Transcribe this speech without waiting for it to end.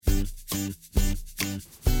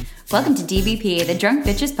Welcome to DBP, the Drunk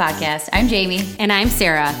Bitches Podcast. I'm Jamie. And I'm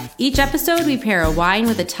Sarah. Each episode, we pair a wine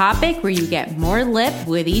with a topic where you get more lip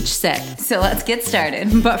with each sip. So let's get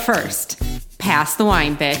started. But first, pass the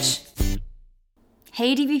wine, bitch.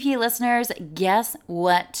 Hey, DBP listeners, guess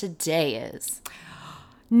what today is?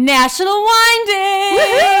 National Wine Day!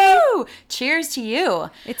 Woohoo! Cheers to you.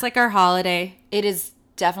 It's like our holiday. It is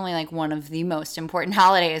definitely like one of the most important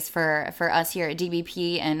holidays for us here at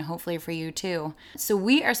DBP and hopefully for you too. So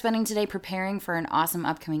we are spending today preparing for an awesome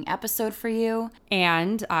upcoming episode for you.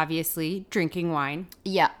 And obviously, drinking wine.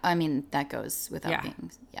 Yeah, I mean, that goes without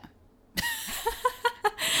being,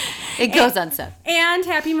 It goes unsaid. And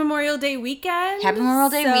happy Memorial Day weekend. Happy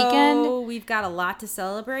Memorial Day weekend. So we've got a lot to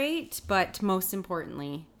celebrate, but most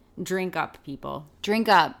importantly, drink up, people. Drink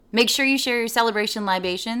up. Make sure you share your celebration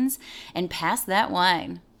libations and pass that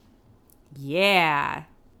wine. Yeah.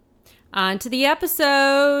 On to the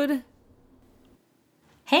episode.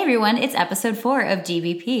 Hey everyone, it's episode 4 of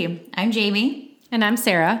DBP. I'm Jamie. And I'm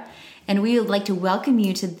Sarah. And we would like to welcome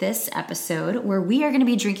you to this episode where we are going to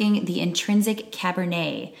be drinking the Intrinsic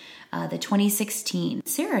Cabernet, the 2016.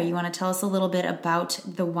 Sarah, you want to tell us a little bit about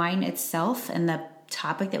the wine itself and the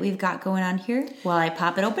topic that we've got going on here while I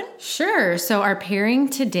pop it open? Sure. So our pairing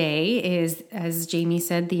today is, as Jamie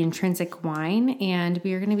said, the Intrinsic wine, and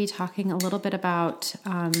we are going to be talking a little bit about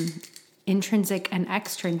intrinsic and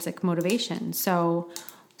extrinsic motivation. So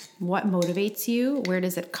what motivates you? Where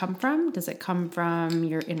does it come from? Does it come from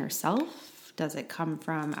your inner self? Does it come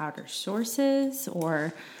from outer sources?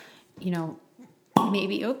 Or,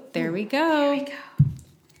 maybe, there we go.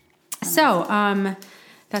 So,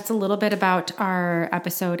 that's a little bit about our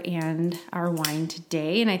episode and our wine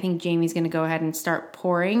today. And I think Jamie's going to go ahead and start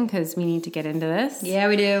pouring because we need to get into this. Yeah,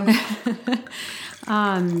 we do.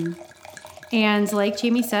 And like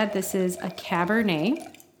Jamie said, this is a Cabernet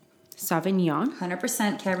Sauvignon.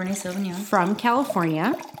 100% Cabernet Sauvignon. From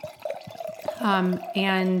California.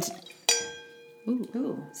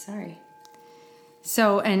 Sorry.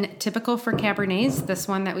 So, and typical for Cabernets, this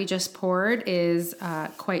one that we just poured is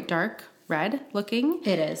quite dark red looking.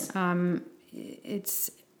 It is.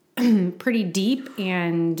 It's pretty deep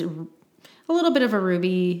and a little bit of a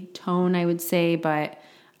ruby tone, I would say, but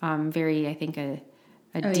very, I think, a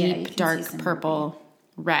deep, dark purple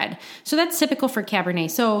red. So that's typical for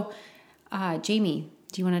Cabernet. So, Jamie,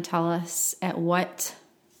 do you want to tell us at what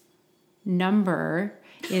number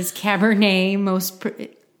is Cabernet most...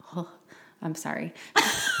 I'm sorry.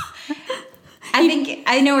 I think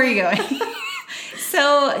I know where you're going.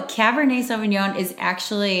 So Cabernet Sauvignon is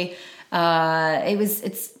actually,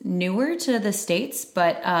 it's newer to the States,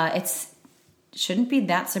 but it's shouldn't be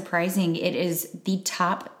that surprising. It is the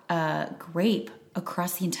top grape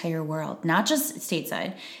across the entire world, not just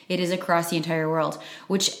stateside. It is across the entire world,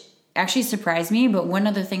 which actually surprised me. But one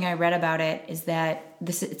other thing I read about it is that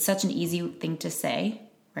it's such an easy thing to say,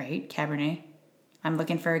 right? Cabernet. I'm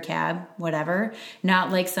looking for a cab, whatever.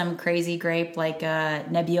 Not like some crazy grape like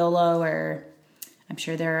Nebbiolo or... I'm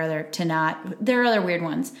sure there are other Tannat. There are other weird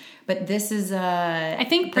ones, but this is I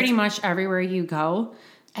think pretty much everywhere you go,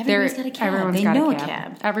 everyone's got a cab. Everyone's got a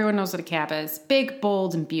cab. Everyone knows what a cab is. Big,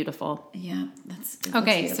 bold, and beautiful. Yeah, that's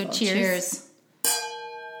okay. Beautiful. So cheers.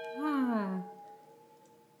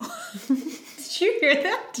 Did you hear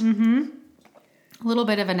that? Mm-hmm. A little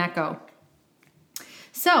bit of an echo.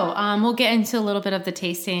 So we'll get into a little bit of the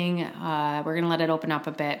tasting. We're going to let it open up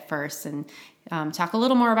a bit first and talk a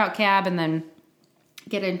little more about cab, and then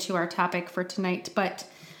get into our topic for tonight. But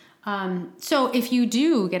so if you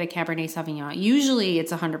do get a Cabernet Sauvignon, usually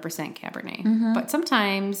it's 100% Cabernet, but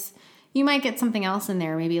sometimes you might get something else in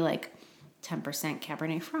there, maybe like 10%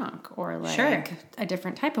 Cabernet Franc or like a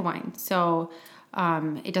different type of wine. So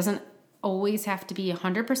it doesn't always have to be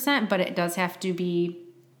 100%, but it does have to be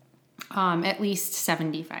at least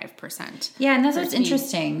 75%. Yeah, and that's what's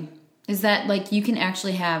interesting. Is that like you can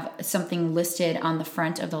actually have something listed on the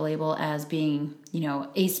front of the label as being,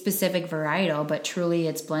 a specific varietal, but truly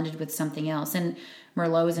it's blended with something else. And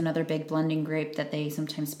Merlot is another big blending grape that they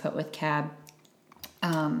sometimes put with Cab.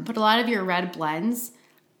 But a lot of your red blends,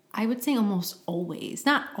 I would say almost always,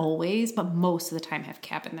 not always, but most of the time have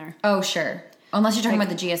Cab in there. Oh, sure. Unless you're talking about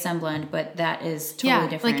the GSM blend, but that is totally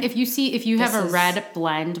different. Like if you have a red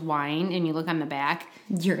blend wine and you look on the back,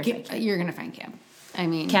 you're gonna find Cab. I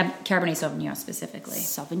mean, Cabernet Sauvignon specifically.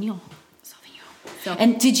 Sauvignon. So,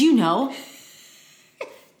 and did you know?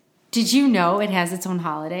 Did you know it has its own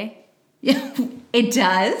holiday? Yeah, it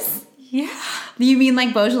does. Yeah. You mean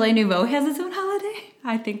like Beaujolais Nouveau has its own holiday?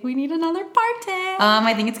 I think we need another party.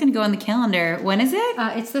 I think it's going to go on the calendar. When is it?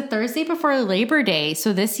 It's the Thursday before Labor Day.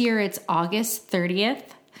 So this year it's August 30th.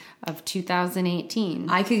 of 2018.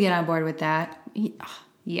 I could get on board with that.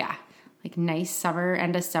 Yeah. Like nice summer,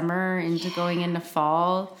 end of summer into going into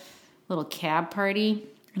fall. Little cab party.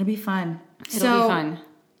 It'll be fun. It'll be fun.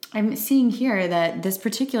 I'm seeing here that this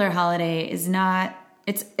particular holiday is not,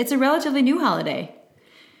 it's a relatively new holiday,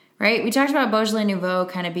 right? We talked about Beaujolais Nouveau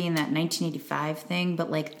kind of being that 1985 thing,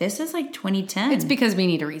 but like this is like 2010. It's because we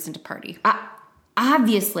need a reason to party.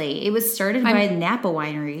 Obviously, it was started by Napa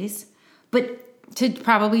wineries, but to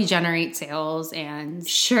probably generate sales and,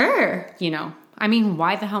 sure. you know, I mean,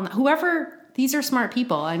 why the hell not? Whoever, these are smart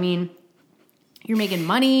people. I mean, you're making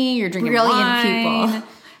money, you're drinking Brilliant wine. people.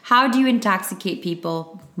 How do you intoxicate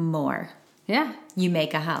people more? Yeah. You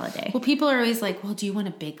make a holiday. Well, people are always like, well, do you want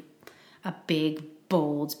a big,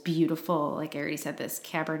 bold, beautiful, like I already said, this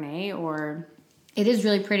Cabernet, or... It is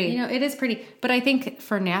really pretty. You know, it is pretty. But I think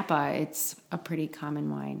for Napa, it's a pretty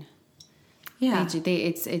common wine. Yeah.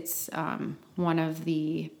 It's one of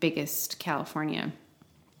the biggest California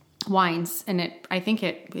wines. And I think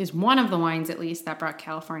it is one of the wines, at least, that brought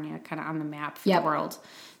California kind of on the map for the world.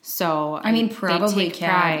 So, I mean, probably Cab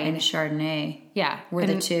Cab and Chardonnay. Yeah. Were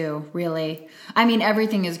the two, really. I mean,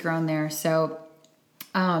 everything is grown there. So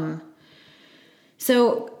a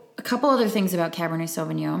couple other things about Cabernet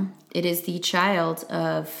Sauvignon. It is the child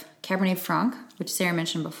of Cabernet Franc, which Sarah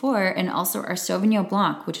mentioned before, and also our Sauvignon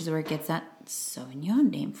Blanc, which is where it gets that Sauvignon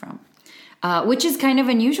name from. Which is kind of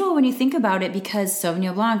unusual when you think about it, because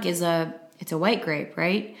Sauvignon Blanc it's a white grape,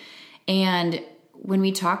 right? And when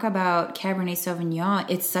we talk about Cabernet Sauvignon,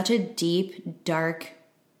 it's such a deep, dark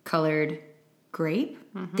colored grape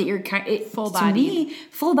that you're full-bodied.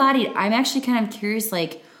 Full-bodied. I'm actually kind of curious,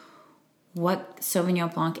 like, what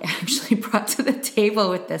Sauvignon Blanc actually brought to the table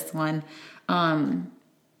with this one.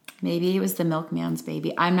 Maybe it was the milkman's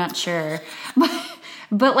baby. I'm not sure.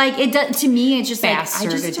 But like, it does, to me, it's just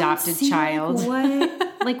bastard like, I just adopted don't see, child.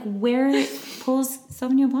 like where it pulls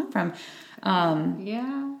Sauvignon Blanc from.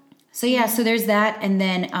 Yeah. So there's that. And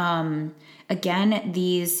then, again,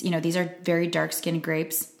 these are very dark-skinned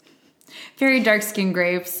grapes. Very dark-skinned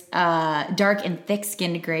grapes, dark and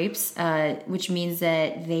thick-skinned grapes, which means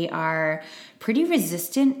that they are pretty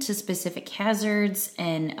resistant to specific hazards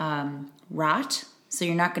and rot. So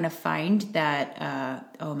you're not going to find that,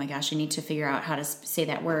 oh my gosh, I need to figure out how to say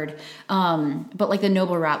that word. But like the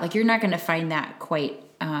noble rot, like you're not going to find that quite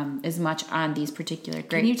as much on these particular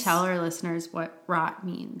grapes. Can you tell our listeners what rot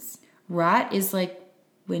means? Rot is like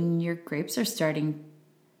when your grapes are starting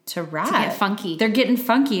to rot. To get funky. They're getting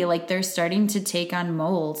funky. Like they're starting to take on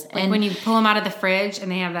mold. Like when you pull them out of the fridge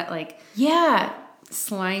and they have that like... Yeah.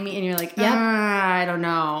 Slimy and you're like, I don't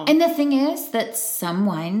know. And the thing is that some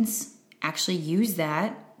wines actually use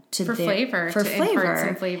that for flavor. Impart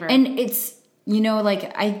some flavor. And it's,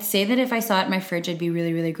 like I'd say that if I saw it in my fridge, I'd be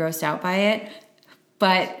really, really grossed out by it.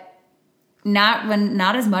 But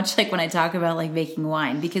not as much like when I talk about like making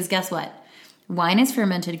wine, because guess what? Wine is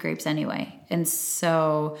fermented grapes anyway. And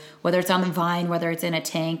so whether it's on the vine, whether it's in a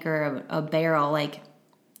tank or a barrel, like,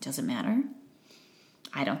 doesn't matter.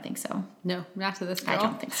 I don't think so. No, not to this girl. I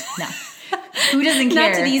don't think so. No. Who doesn't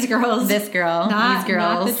care? Not to these girls. This girl. These girls.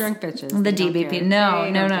 Not the drunk bitches. The DBP.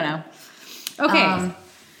 No. Okay.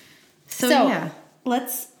 So yeah.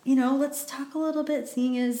 Let's talk a little bit,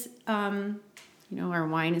 seeing as, our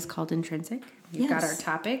wine is called Intrinsic. We've got our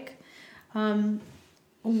topic. When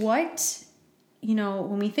we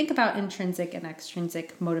think about intrinsic and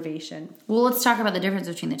extrinsic motivation. Well, let's talk about the difference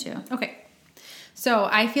between the two. Okay. So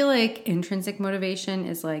I feel like intrinsic motivation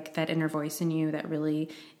is like that inner voice in you that really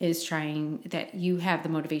is that you have the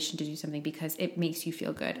motivation to do something because it makes you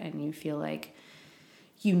feel good and you feel like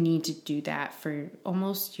you need to do that for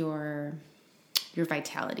almost your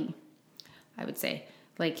vitality, I would say.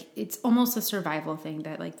 Like it's almost a survival thing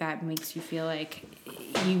that makes you feel like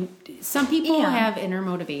some people have inner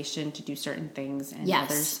motivation to do certain things and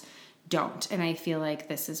others don't. And I feel like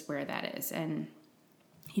this is where that is. And,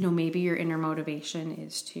 maybe your inner motivation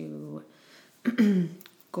is to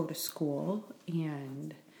go to school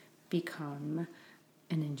and become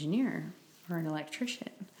an engineer or an electrician.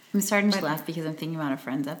 I'm starting to laugh because I'm thinking about a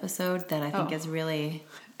Friends episode that I think is really,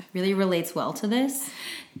 really relates well to this.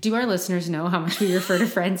 Do our listeners know how much we refer to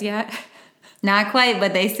Friends yet? Not quite,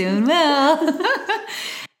 but they soon will.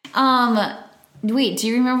 Wait, do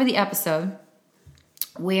you remember the episode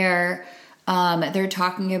where they're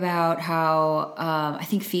talking about how I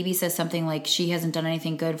think Phoebe says something like she hasn't done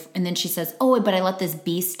anything good, and then she says, "Oh, but I let this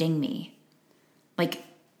bee sting me." Like,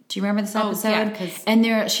 do you remember this episode? Yeah,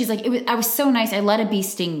 and she's like, I was so nice, I let a bee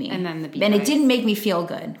sting me, and then the bee and dies. It didn't make me feel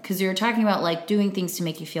good, because you were talking about like doing things to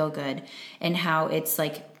make you feel good, and how it's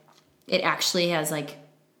like it actually has like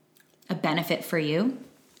a benefit for you.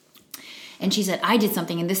 And she said, I did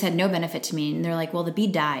something and this had no benefit to me. And they're like, well, the bee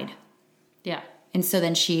died. Yeah. And so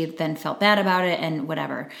then she then felt bad about it and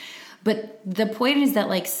whatever. But the point is that,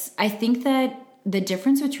 like, I think that the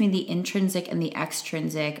difference between the intrinsic and the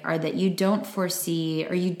extrinsic are that you don't foresee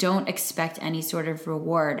or you don't expect any sort of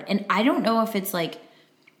reward. And I don't know if it's like,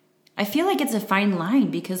 I feel like it's a fine line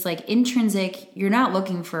because, like, intrinsic, you're not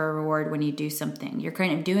looking for a reward when you do something. You're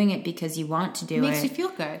kind of doing it because you want to do it. It makes you feel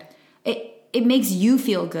good. It makes you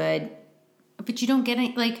feel good. But you don't get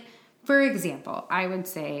it. Like, for example, I would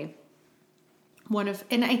say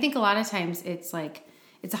and I think a lot of times it's like,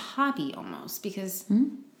 it's a hobby almost because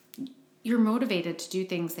you're motivated to do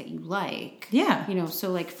things that you like. Yeah. You know,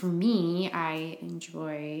 so like for me, I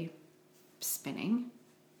enjoy spinning.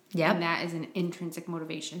 Yeah. And that is an intrinsic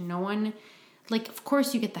motivation. No one, like, of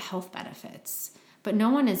course you get the health benefits, but no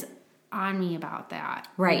one is on me about that.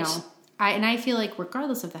 Right. You know? I feel like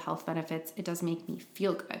regardless of the health benefits, it does make me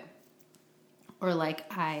feel good. Or like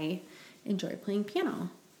I enjoy playing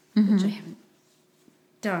piano, which I haven't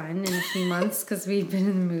done in a few months because we've been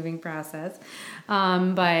in the moving process.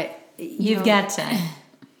 But You've got to.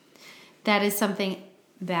 That is something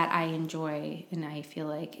that I enjoy and I feel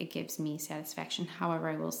like it gives me satisfaction. However,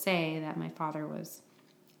 I will say that my father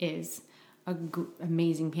is an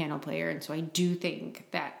amazing piano player. And so I do think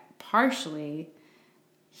that partially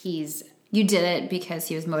You did it because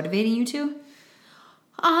he was motivating you to?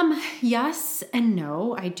 Yes and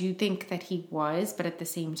no. I do think that he was, but at the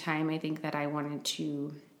same time, I think that I wanted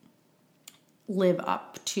to live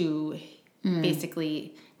up to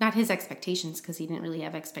basically not his expectations because he didn't really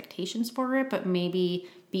have expectations for it, but maybe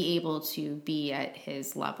be able to be at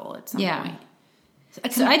his level at some point.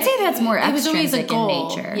 So I'd say that's more it was always a extrinsic goal.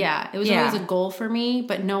 in nature. Yeah, it was always a goal for me,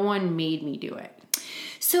 but no one made me do it.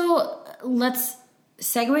 So let's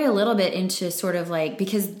segue a little bit into sort of like,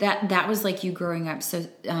 because that was like you growing up. So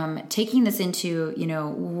taking this into, you know,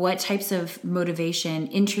 what types of motivation,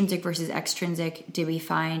 intrinsic versus extrinsic, did we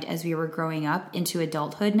find as we were growing up into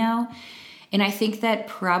adulthood now? And I think that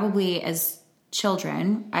probably as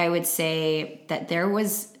children, I would say that it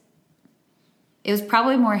was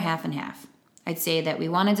probably more half and half. I'd say that we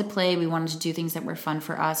wanted to play, we wanted to do things that were fun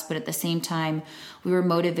for us, but at the same time, we were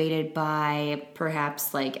motivated by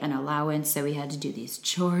perhaps like an allowance. So we had to do these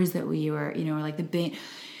chores that we were, you know, like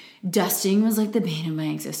dusting was like the bane of my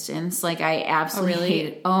existence. Like I absolutely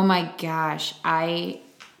hate, oh my gosh. Oh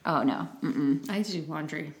no. Mm-mm. I do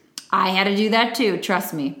laundry. I had to do that too.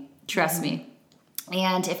 Trust me.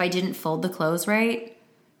 And if I didn't fold the clothes right,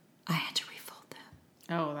 I had to refold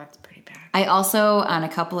them. Oh, that's pretty bad. I also, on a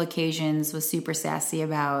couple occasions, was super sassy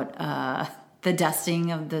about the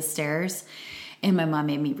dusting of the stairs, and my mom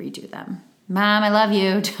made me redo them. Mom, I love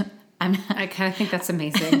you. I kind of think that's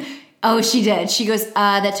amazing. Oh, she did. She goes,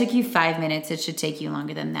 that took you 5 minutes. It should take you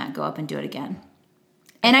longer than that. Go up and do it again.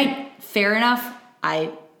 And fair enough,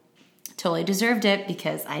 I totally deserved it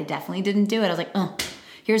because I definitely didn't do it. I was like, oh,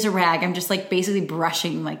 here's a rag. I'm just like basically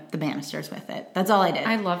brushing like the banisters with it. That's all I did.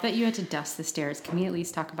 I love that you had to dust the stairs. Can we at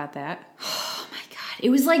least talk about that? Oh my god!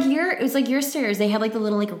 It was like your stairs. They had like the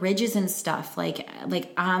little like ridges and stuff, like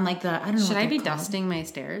on like the, I don't know. Should what I be they're called. dusting my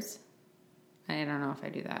stairs? I don't know if I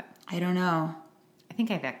do that. I don't know. I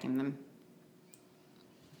think I vacuum them.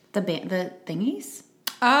 The thingies.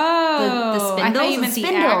 Oh, the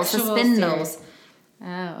spindles. The spindles.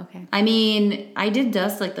 Oh, okay. I mean, I did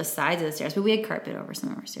dust like the sides of the stairs, but we had carpet over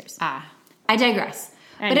some of our stairs. I digress.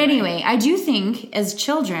 But anyway, I do think as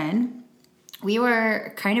children, we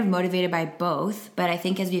were kind of motivated by both, but I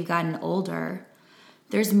think as we've gotten older,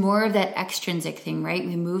 there's more of that extrinsic thing, right?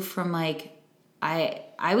 We move from like, I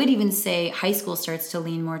would even say high school starts to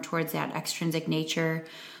lean more towards that extrinsic nature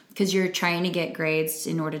because you're trying to get grades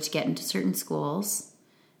in order to get into certain schools.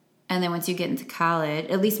 And then once you get into college,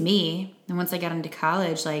 at least me, and once I got into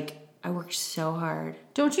college, like I worked so hard.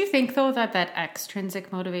 Don't you think though that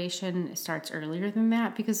extrinsic motivation starts earlier than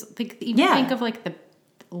that? Because think of like the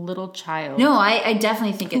little child. No, I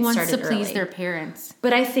definitely think it started wants to please early. their parents.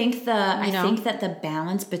 But I think think that the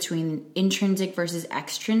balance between intrinsic versus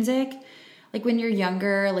extrinsic, like when you're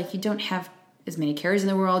younger, like you don't have as many cares in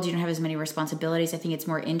the world, you don't have as many responsibilities. I think it's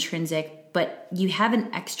more intrinsic, but you have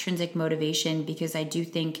an extrinsic motivation because I do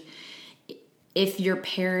think if your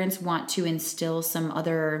parents want to instill some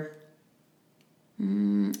other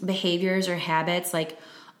behaviors or habits, like,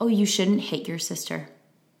 oh, you shouldn't hate your sister.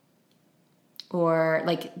 Or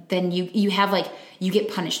like, then you have like, you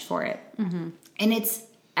get punished for it. Mm-hmm. And it's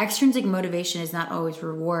extrinsic motivation is not always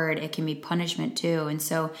reward. It can be punishment too. And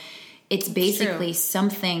so it's basically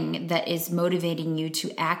something that is motivating you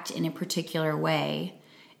to act in a particular way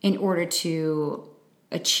in order to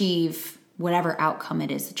achieve whatever outcome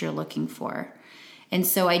it is that you're looking for. And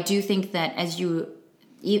so I do think that as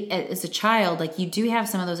a child, like you do have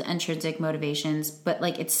some of those intrinsic motivations, but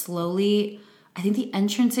like it's slowly, I think the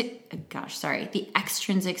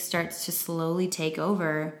extrinsic starts to slowly take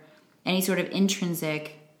over any sort of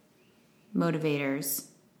intrinsic motivators,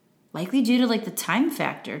 likely due to like the time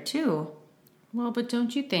factor too. Well, but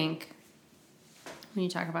don't you think when you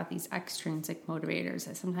talk about these extrinsic motivators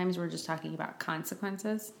that sometimes we're just talking about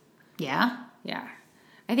consequences? Yeah. Yeah.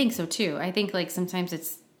 I think so too. I think like sometimes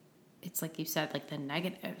it's like you said, like the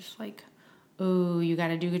negatives, like, oh, you got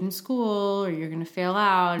to do good in school or you're going to fail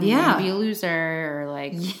out and you're going to be a loser or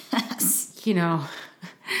like, yes, you know.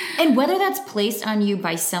 And whether that's placed on you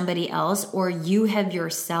by somebody else or you have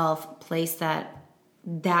yourself placed that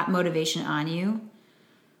motivation on you,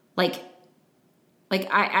 like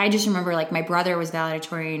I just remember like my brother was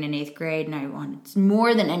valedictorian in 8th grade and I wanted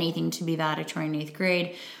more than anything to be valedictorian in 8th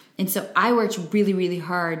grade. And so I worked really, really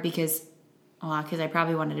hard because I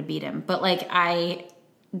probably wanted to beat him. But like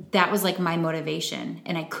that was like my motivation.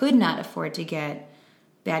 And I could not afford to get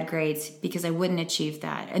bad grades because I wouldn't achieve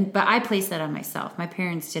that. But I placed that on myself. My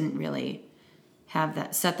parents didn't really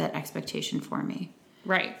set that expectation for me.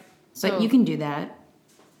 Right. But you can do that.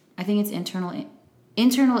 I think it's internal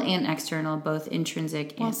and external, both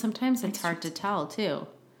intrinsic and sometimes it's hard to tell too.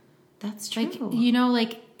 That's true. Like, you know,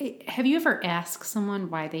 like, have you ever asked someone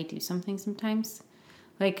why they do something sometimes?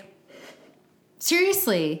 Like,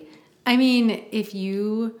 seriously. I mean, if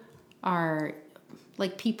you are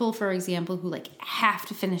like people, for example, who like have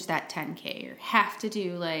to finish that 10K or have to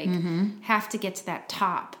do like, have to get to that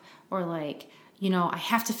top or like, you know, I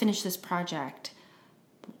have to finish this project.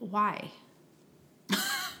 Why?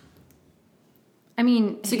 I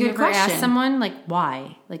mean, it's a good question. Ask someone like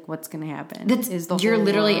why, like what's going to happen? You're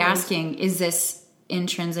literally asking, is this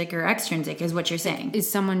intrinsic or extrinsic? Is what you're saying? Is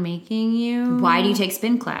someone making you? Why do you take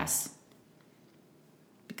spin class?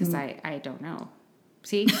 Because I don't know.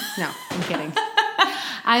 See, no, I'm kidding.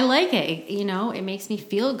 I like it. You know, it makes me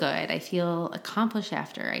feel good. I feel accomplished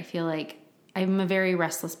after. I feel like I'm a very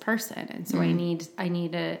restless person, and so I need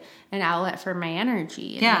an outlet for my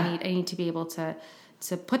energy. And I need to be able to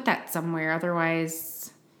put that somewhere.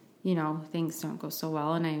 Otherwise, you know, things don't go so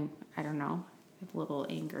well. And I don't know, I have little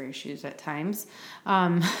anger issues at times.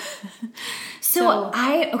 Okay.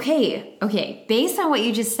 Based on what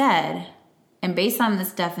you just said and based on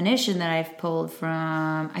this definition that I've pulled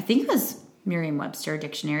from, I think it was Merriam-Webster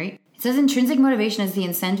dictionary, it says intrinsic motivation is the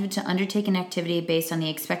incentive to undertake an activity based on the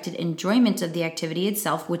expected enjoyment of the activity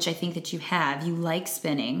itself, which I think that you have. You like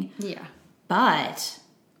spinning. Yeah. But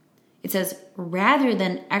it says, rather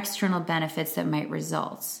than external benefits that might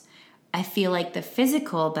result. I feel like the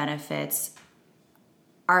physical benefits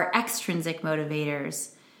are extrinsic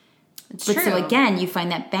motivators. It's but true. So again, you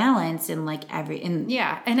find that balance in like and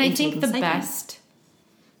I think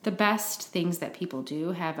the best things that people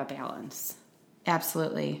do have a balance.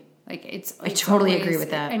 Absolutely. Like I totally agree with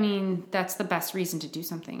that. I mean, that's the best reason to do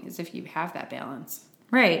something is if you have that balance.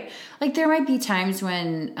 Right. Like there might be times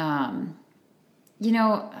when you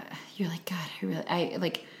know, you're like, God,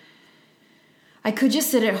 I could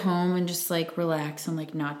just sit at home and just like relax and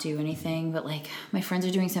like not do anything. But like my friends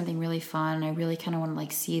are doing something really fun. I really kind of want to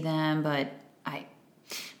like see them. But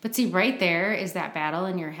see, right there is that battle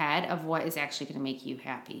in your head of what is actually going to make you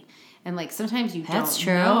happy. And like sometimes you don't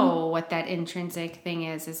know what that intrinsic thing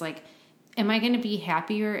is like, am I going to be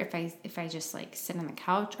happier if I just like sit on the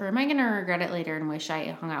couch, or am I going to regret it later and wish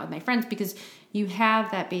I hung out with my friends? Because you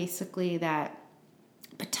have that basically that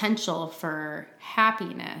potential for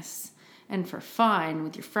happiness and for fun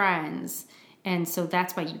with your friends. And so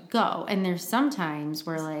that's why you go. And there's sometimes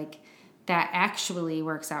where like that actually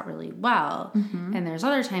works out really well. Mm-hmm. And there's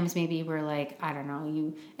other times maybe where like, I don't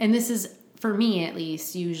know, and this is for me at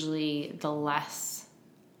least usually the lesser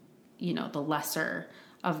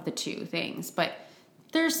of the two things. But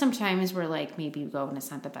there's some times where like maybe you go and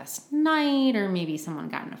it's not the best night, or maybe someone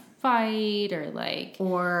got in a fight,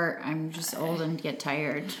 or I'm just old and get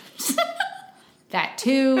tired. That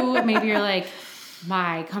too. Maybe you're like,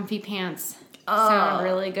 my comfy pants sound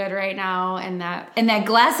really good right now, and that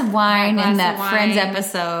glass of wine in that Friends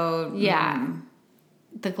episode. Yeah.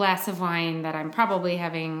 The glass of wine that I'm probably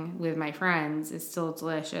having with my friends is still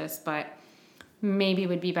delicious, but maybe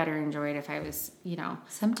would be better enjoyed if I was,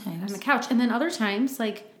 sometimes on the couch. And then other times,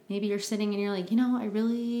 like maybe you're sitting and you're like, I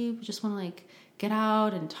really just want to like get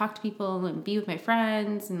out and talk to people and be with my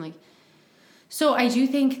friends. And like, so I do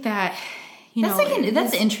think that,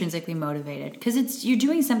 that's intrinsically motivated because you're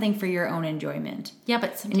doing something for your own enjoyment. Yeah,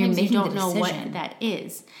 but sometimes you don't know what that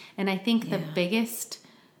is. And I think the biggest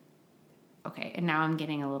Okay, and now I'm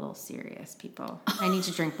getting a little serious, people. I need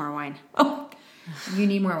to drink more wine. Oh, you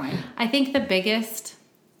need more wine. I think the biggest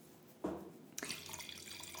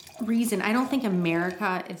reason, I don't think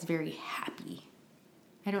America is very happy.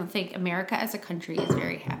 I don't think America as a country is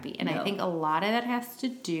very happy. And I think a lot of that has to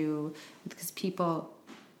do with because people,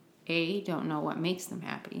 A, don't know what makes them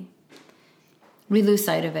happy. We lose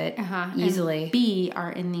sight of it easily. And B,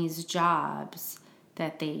 are in these jobs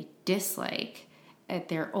that they dislike that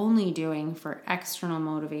they're only doing for external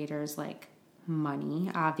motivators like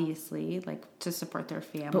money, obviously, like to support their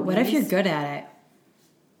family. But what if you're good at it?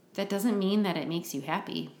 That doesn't mean that it makes you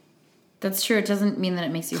happy. That's true. It doesn't mean that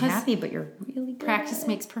it makes you happy, but you're really good. Practice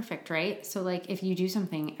makes perfect, right? So, like, if you do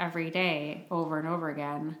something every day over and over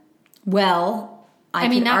again. Well, I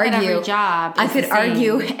mean, could not argue, that every job I is could the same.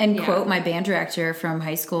 argue and quote my band director from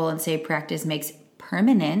high school and say practice makes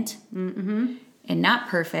permanent and not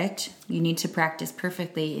perfect. You need to practice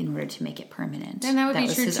perfectly in order to make it permanent. And that would be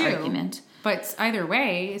was true his too. argument. But either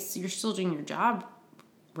way, you're still doing your job,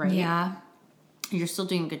 right? Yeah. You're still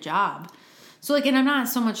doing a good job. So, like, and I'm not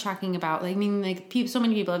so much talking about, like, I mean, like, so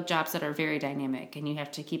many people have jobs that are very dynamic and you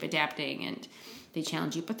have to keep adapting and they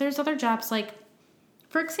challenge you. But there's other jobs, like,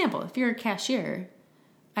 for example, if you're a cashier,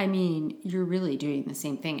 I mean, you're really doing the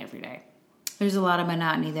same thing every day. There's a lot of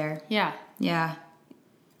monotony there. Yeah. Yeah.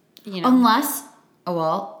 You know.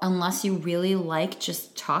 Unless you really like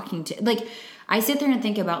just talking to, like, I sit there and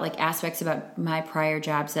think about, like, aspects about my prior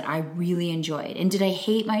jobs that I really enjoyed. And did I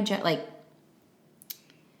hate my job? Like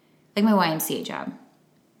my YMCA job.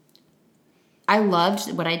 I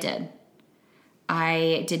loved what I did.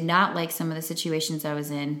 I did not like some of the situations I was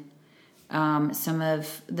in. Some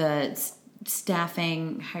of the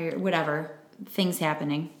staffing, whatever, things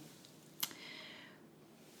happening.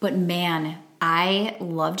 But man, I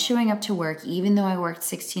loved showing up to work, even though I worked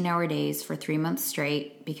 16-hour days for 3 months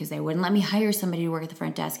straight because they wouldn't let me hire somebody to work at the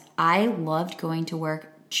front desk. I loved going to work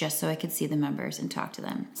just so I could see the members and talk to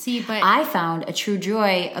them. See, but I found a true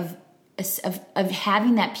joy of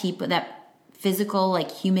having that physical, like,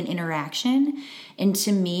 human interaction. And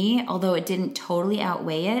to me, although it didn't totally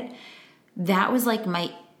outweigh it, that was like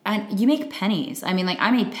and you make pennies. I mean, like,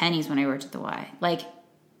 I made pennies when I worked at the Y. Like,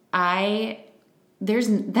 there's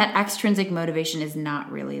that extrinsic motivation is not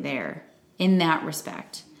really there in that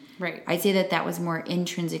respect. right. I'd say that was more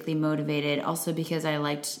intrinsically motivated, also because I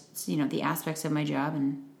liked, the aspects of my job,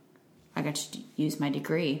 and I got to use my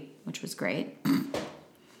degree, which was great.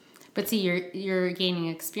 But see, you're gaining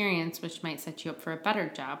experience, which might set you up for a better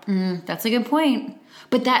job. That's a good point.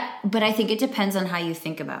 But I think it depends on how you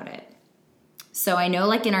think about it. So I know,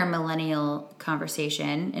 like, in our millennial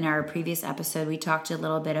conversation, in our previous episode, we talked a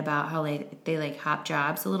little bit about how they like hop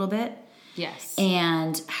jobs a little bit. Yes.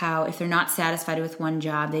 And how if they're not satisfied with one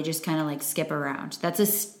job, they just kind of like skip around. That's a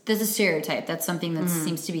stereotype. That's something that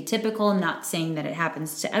seems to be typical. I'm not saying that it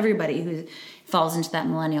happens to everybody who falls into that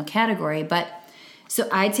millennial category, but so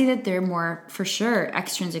I'd say that they're more, for sure,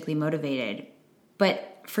 extrinsically motivated.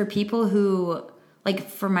 But for people who, like,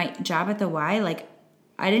 for my job at the Y, like,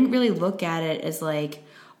 I didn't really look at it as like,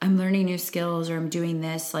 I'm learning new skills or I'm doing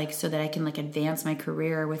this, like, so that I can, like, advance my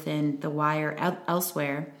career within the Y or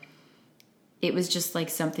elsewhere. It was just like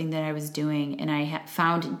something that I was doing, and I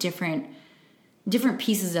found different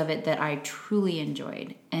pieces of it that I truly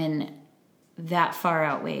enjoyed, and that far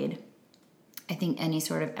outweighed, I think, any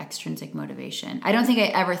sort of extrinsic motivation. I don't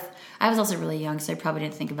think I was also really young, so I probably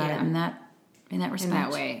didn't think about it in that respect. In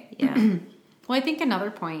that way. Yeah. Well, I think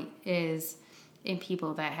another point is in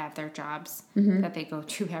people that have their jobs that they go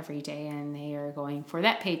to every day and they are going for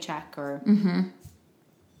that paycheck or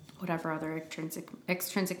whatever other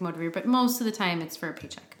extrinsic motivator, but most of the time it's for a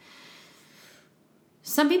paycheck.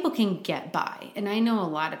 Some people can get by, and I know a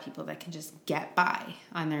lot of people that can just get by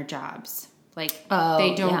on their jobs. Like,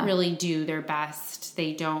 they don't really do their best.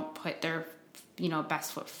 They don't put their,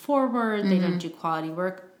 best foot forward. They don't do quality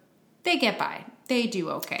work. They get by. They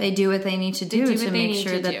do okay. They do what they need to do to make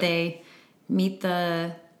sure that they meet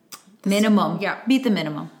the minimum. Yeah. Meet the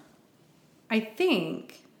minimum. I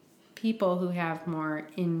think people who have more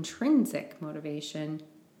intrinsic motivation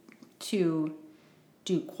to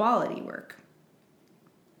do quality work,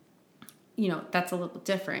 that's a little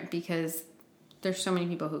different because there's so many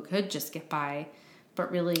people who could just get by,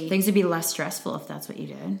 but really Things would be less stressful if that's what you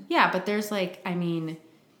did. Yeah, but there's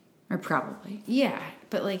Or probably. Yeah,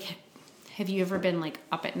 but have you ever been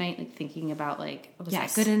up at night thinking about was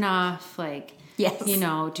Yes. that good enough? Yes.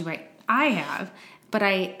 Do I have, but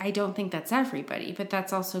I don't think that's everybody, but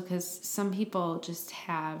that's also because some people just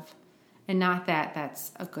have And not that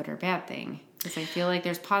that's a good or bad thing, because I feel like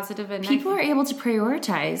there's positive and People are able to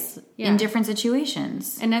prioritize in different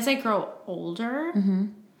situations. And as I grow older,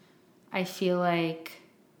 I feel like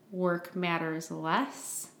work matters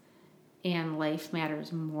less and life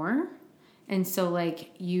matters more. And so,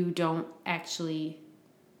 like, you don't actually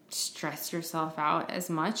stress yourself out as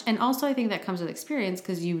much. And also, I think that comes with experience,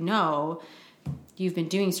 because you know you've been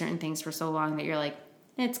doing certain things for so long that you're like,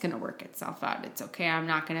 it's going to work itself out. It's okay. I'm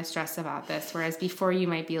not going to stress about this. Whereas before you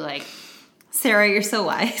might be like, Sarah, you're so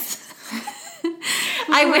wise.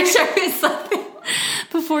 I wish I was something.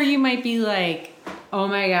 Before you might be like, oh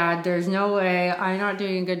my God, there's no way I'm not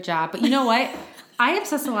doing a good job. But you know what? I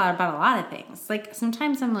obsess a lot about a lot of things. Like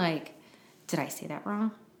sometimes I'm like, did I say that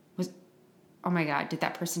wrong? Oh my God, did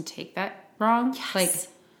that person take that wrong? Yes. Like,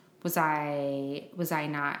 was I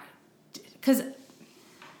not? Because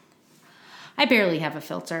I barely have a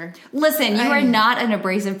filter. Listen, you are not an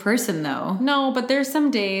abrasive person, though. No, but there's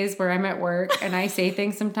some days where I'm at work and I say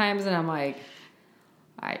things sometimes and I'm like,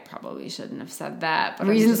 I probably shouldn't have said that. But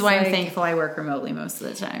Reasons why I'm thankful I work remotely most of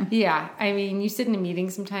the time. Yeah. I mean, you sit in a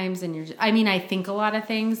meeting sometimes and I think a lot of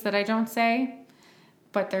things that I don't say.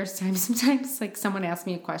 But there's times sometimes like someone asks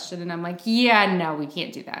me a question and I'm like, yeah, no, we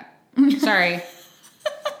can't do that. Sorry.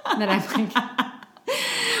 And then I'm like,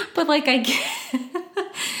 but like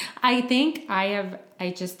I think I've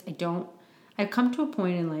come to a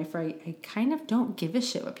point in life where I kind of don't give a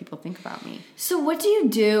shit what people think about me. So what do you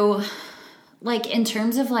do, like, in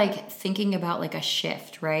terms of, like, thinking about, like, a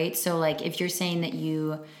shift, right? So, like, if you're saying that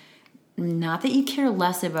not that you care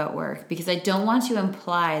less about work, because I don't want to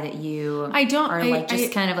imply that you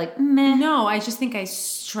kind of like, meh. No, I just think I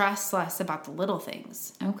stress less about the little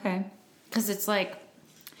things. Okay. Because it's like...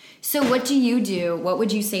 So what do you do? What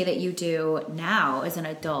would you say that you do now as an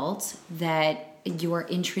adult that you're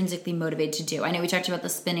intrinsically motivated to do? I know we talked about the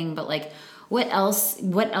spinning, but like, what else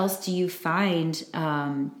do you find,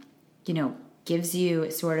 gives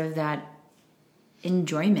you sort of that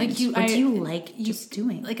enjoyment? Like what do you like just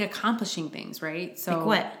doing? Like accomplishing things, right? So like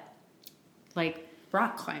what? Like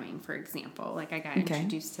rock climbing, for example. Like I got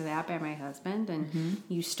introduced to that by my husband, and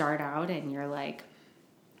you start out and you're like,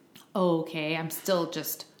 oh, okay, I'm still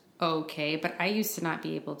just okay. But I used to not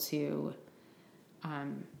be able to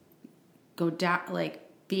go down, like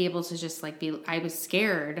be able to just like be, I was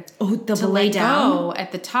scared to lay down go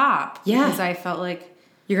at the top. Yeah. Because I felt like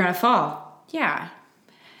you're going to fall. Yeah.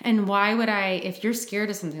 And why would if you're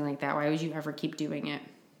scared of something like that, why would you ever keep doing it?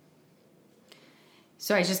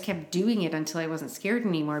 So I just kept doing it until I wasn't scared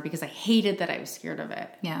anymore because I hated that I was scared of it.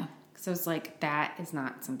 Yeah. So I was like, that is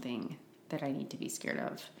not something that I need to be scared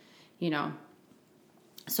of, you know?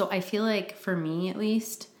 So I feel like for me, at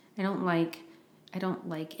least, I don't like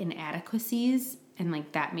inadequacies, and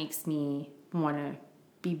like that makes me want to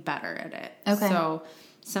be better at it. Okay. So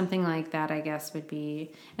something like that, I guess, would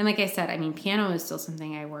be, and like I said, I mean, piano is still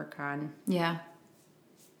something I work on. Yeah.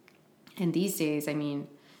 And these days, I mean,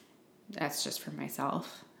 that's just for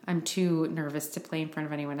myself. I'm too nervous to play in front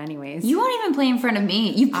of anyone anyways. You won't even play in front of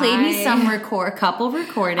me. You played me a couple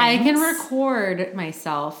recordings. I can record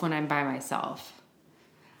myself when I'm by myself.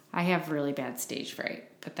 I have really bad stage fright,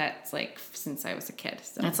 but that's like since I was a kid.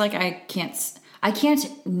 So. It's like I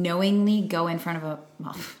can't knowingly go in front of I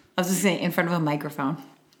was going to say in front of a microphone,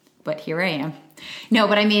 but here I am. No,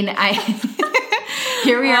 but I mean,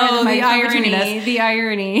 here we are. Oh, the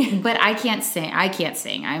irony. But I can't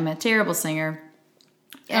sing. I'm a terrible singer.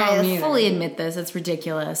 I fully admit this. It's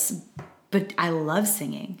ridiculous. But I love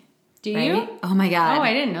singing. Do you? Right? Oh my God. Oh,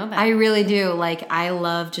 I didn't know that. I really do. Like, I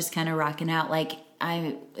love just kind of rocking out. Like,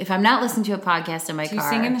 if I'm not listening to a podcast in my car. Do you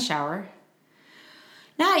sing in the shower?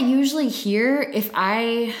 Not usually here.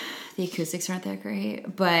 The acoustics aren't that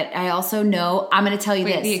great. But I also know, I'm going to tell you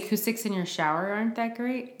this. The acoustics in your shower aren't that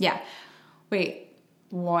great? Yeah. Wait,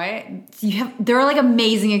 what? There are like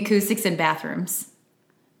amazing acoustics in bathrooms.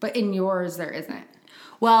 But in yours, there isn't.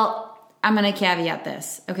 Well, I'm going to caveat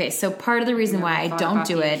this. Okay, so part of the reason why I don't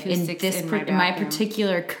do it in my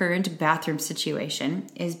particular current bathroom situation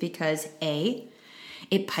is because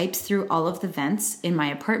it pipes through all of the vents in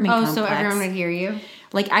my apartment complex. So everyone would hear you?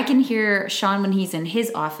 Like, I can hear Sean when he's in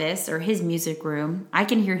his office or his music room. I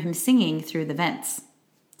can hear him singing through the vents.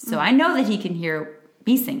 So I know that he can hear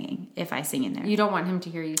me singing if I sing in there. You don't want him to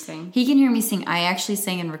hear you sing? He can hear me sing. I actually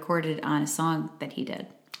sang and recorded on a song that he did.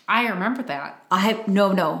 I remember that.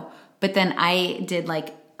 No. But then I did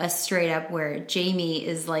like a straight up where Jamie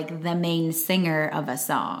is like the main singer of a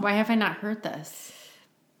song. Why have I not heard this?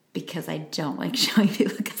 Because I don't like showing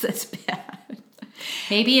people because it's bad.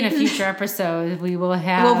 Maybe in a future episode we'll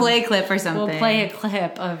play a clip or something. We'll play a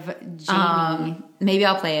clip of Jamie. Maybe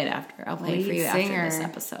I'll play it after. I'll play it for you singer. after this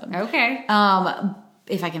episode. Okay.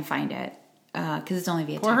 If I can find it, because it's only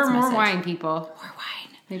via text Pour her more message. wine, people. More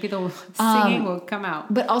wine. Maybe the singing will come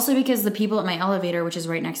out. But also because the people at my elevator, which is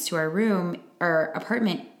right next to our room or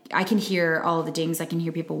apartment, I can hear all the dings. I can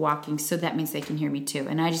hear people walking, so that means they can hear me too.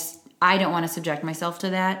 And I don't want to subject myself to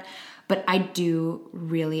that. But I do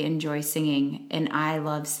really enjoy singing, and I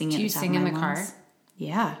love singing. Do you sing in the car?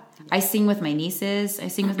 Yeah, I sing with my nieces. I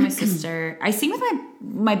sing with my sister. I sing with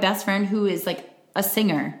my best friend who is like a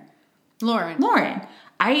singer, Lauren.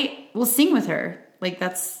 I will sing with her. Like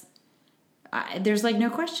there's like no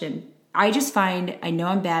question. I just find I know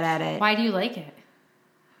I'm bad at it. Why do you like it?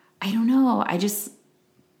 I don't know.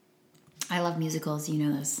 I love musicals. You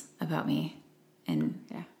know this about me, and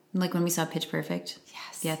yeah. Like when we saw Pitch Perfect.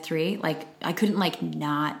 Yes. Yeah, 3. Like I couldn't like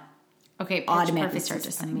not. Okay, Pitch automatically Perfect start to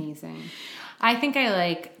is sing. amazing. I think I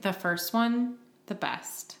like the first one the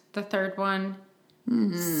best. The third one,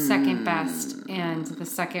 second best, and the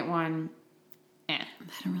second one, I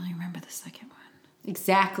don't really remember the second one.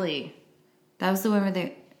 Exactly. That was the one where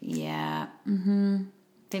they. Yeah. Mm-hmm.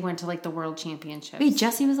 They went to like the world championships. Wait,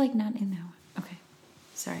 Jesse was like not in that one. Okay,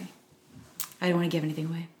 sorry. I don't want to give anything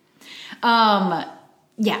away.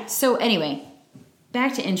 Yeah. So anyway,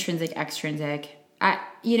 back to intrinsic, extrinsic.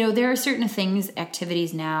 There are certain things,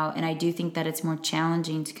 activities now, and I do think that it's more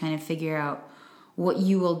challenging to kind of figure out what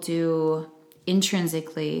you will do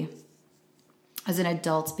intrinsically as an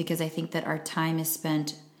adult, because I think that our time is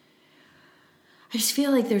spent. I just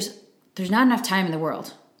feel like there's not enough time in the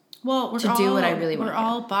world. Well, to do what I really want. We're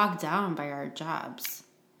all bogged down by our jobs.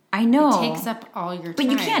 I know. It takes up all your time. But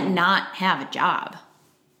you can't not have a job.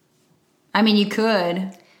 I mean, you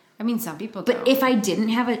could. I mean, some people do. But if I didn't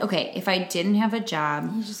have a job,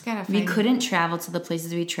 you just gotta. We couldn't travel to the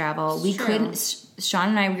places we travel. We true. couldn't. Sean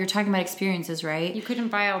and I, we were talking about experiences, right? You couldn't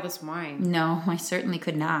buy all this wine. No, I certainly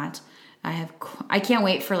could not. I can't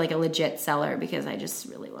wait for like a legit cellar because I just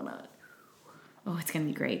really want to. Oh, it's gonna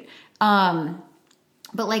be great.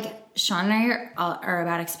 But like Sean and I are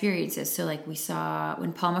about experiences. So like we saw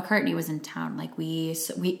when Paul McCartney was in town. Like we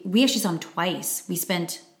actually saw him twice. We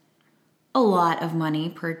spent a lot of money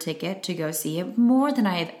per ticket to go see it, more than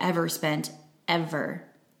I have ever spent ever.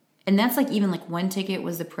 And that's like even like one ticket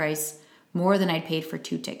was the price more than I'd paid for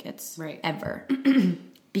 2 tickets, right? Ever.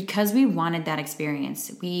 Because we wanted that experience.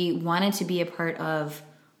 We wanted to be a part of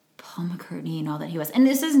Paul McCartney and all that he was. And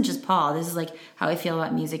this isn't just Paul. This is like how I feel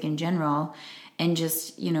about music in general, and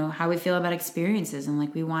just, how we feel about experiences. And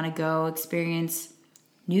like we want to go experience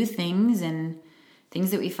new things and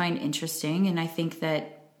things that we find interesting. And I think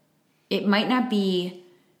that it might not be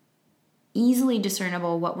easily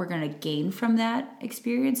discernible what we're going to gain from that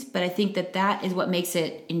experience, but I think that is what makes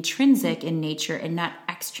it intrinsic in nature and not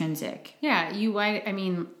extrinsic. Yeah, I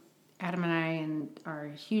mean, Adam and I are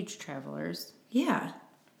huge travelers. Yeah.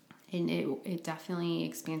 And it definitely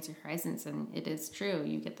expands your horizons, and it is true.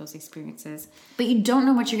 You get those experiences. But you don't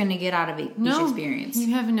know what you're going to get out of each experience.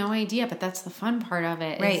 You have no idea, but that's the fun part of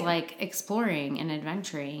it. Right. Is like exploring and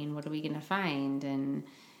adventuring. What are we going to find? And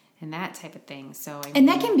that type of thing. So and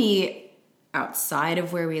that can be outside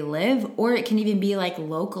of where we live, or it can even be like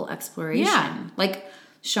local exploration. Yeah. Like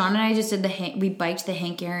Sean and I just did we biked the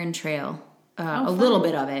Hank Aaron Trail, a little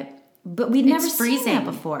bit of it, but we'd never seen that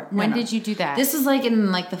before. When did you do that? This was like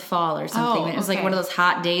in like the fall or something. It was like one of those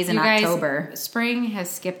hot days in October. Spring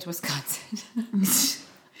has skipped Wisconsin.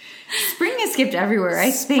 Spring has skipped everywhere.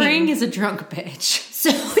 I think Spring is a drunk bitch.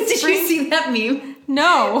 So did you see that meme?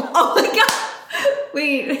 No. Oh my god.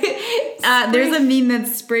 Wait, there's a meme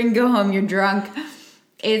that's spring, go home, you're drunk.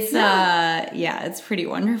 It's, it's pretty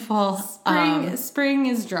wonderful. Spring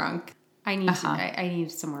is drunk. I need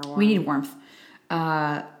some more warmth. We need warmth.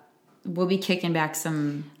 We'll be kicking back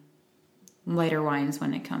some lighter wines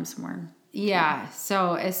when it comes warm. Yeah,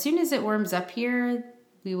 so as soon as it warms up here,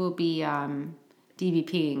 we will be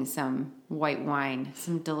DBPing some white wine,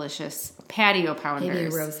 some delicious patio pounders. Maybe a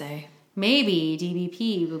rosé. Maybe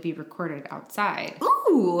DBP will be recorded outside.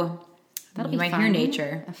 Ooh. That'll be fun. Hear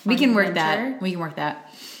nature. We can work that. We can work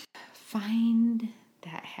that. Find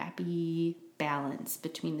that happy balance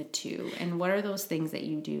between the two. And what are those things that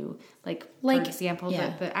you do? Like for example,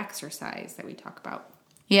 the exercise that we talk about.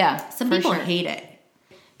 Yeah. Some people hate it.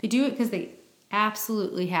 They do it because they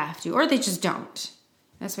absolutely have to. Or they just don't.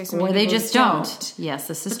 That's why some people they just don't. Yes,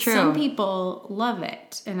 this is true. Some people love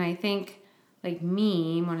it. And I think, like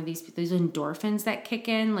me, one of these endorphins that kick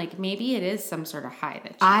in, like maybe it is some sort of high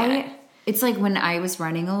that you get. It's like when I was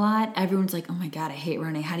running a lot, everyone's like, oh my God, I hate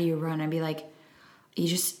running. How do you run? I'd be like,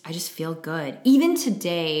 I just feel good. Even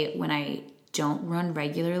today when I don't run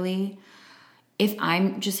regularly, if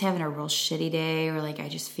I'm just having a real shitty day or like I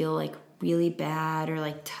just feel like really bad or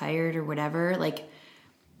like tired or whatever, like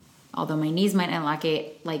although my knees might not like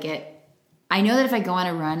it, I know that if I go on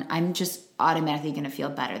a run, I'm just automatically going to feel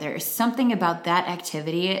better. There is something about that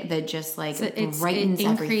activity that just like brightens it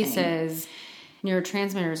increases everything.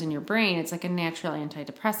 Neurotransmitters in your brain. It's like a natural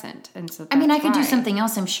antidepressant. And so I mean, I could do something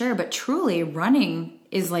else, I'm sure, but truly running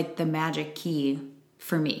is like the magic key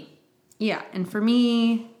for me. Yeah. And for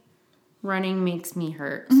me, running makes me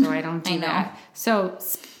hurt. So I don't do that. So,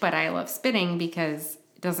 but I love spinning because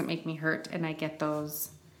it doesn't make me hurt. And I get those.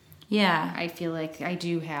 Yeah. I feel like I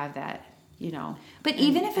do have that, But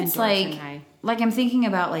even if it's like I'm thinking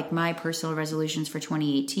about like my personal resolutions for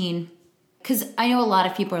 2018, because I know a lot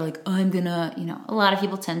of people are like, oh, I'm gonna, a lot of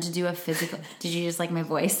people tend to do a physical. Did you just like my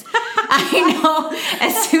voice? I know.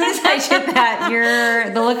 As soon as I did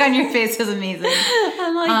that, the look on your face was amazing.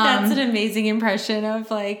 I'm like, that's an amazing impression of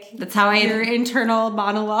like that's how your internal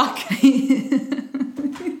monologue.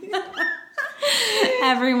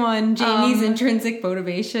 Everyone, Jamie's intrinsic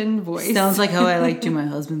motivation voice sounds like how I like do my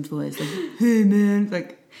husband's voice. Like, hey man,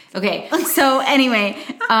 like okay. So anyway,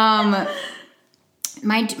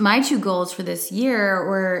 my two goals for this year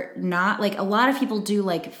were not like a lot of people do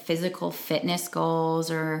like physical fitness goals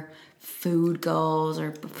or food goals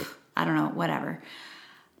or I don't know, whatever.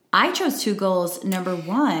 I chose two goals. Number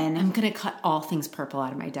one, I'm gonna cut all things purple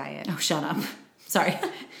out of my diet. Oh, shut up. Sorry.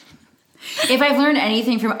 If I've learned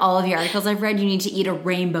anything from all of the articles I've read, you need to eat a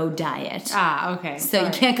rainbow diet. Ah, okay. So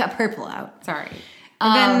you can't cut purple out. Sorry.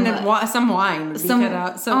 And then some wine would be cut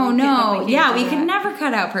out. So we could never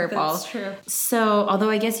cut out purple. That's true. So,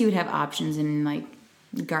 although I guess you would have options in like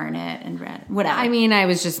garnet and red, whatever. I mean, I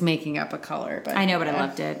was just making up a color, but I know, but I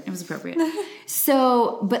loved it. It was appropriate.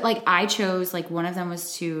 So, but like I chose like one of them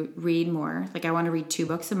was to read more. Like I want to read 2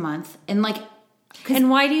 books a month, and like.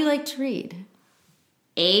 And why do you like to read?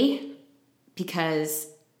 Because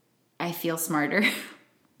I feel smarter.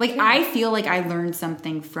 Like, I feel like I learned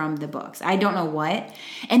something from the books. I don't know what.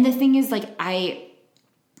 And the thing is, like,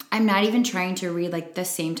 I'm not even trying to read, like, the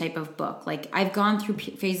same type of book. Like, I've gone through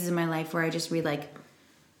phases in my life where I just read, like,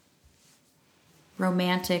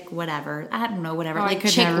 romantic whatever. I don't know, whatever. Like,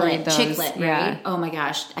 chick lit, right? Yeah. Oh, my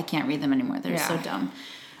gosh. I can't read them anymore. They're so dumb.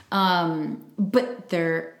 But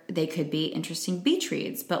they could be interesting beach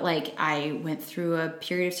reads. But, like, I went through a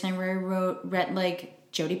period of time where I read, like,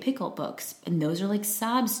 Jodi Picoult books, and those are like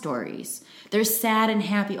sob stories. They're sad and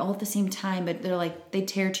happy all at the same time, but they're like they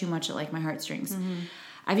tear too much at like my heartstrings. Mm-hmm.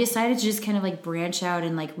 I've decided to just kind of like branch out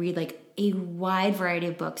and like read like a wide variety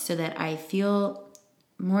of books so that I feel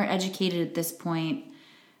more educated at this point,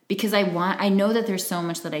 because I know that there's so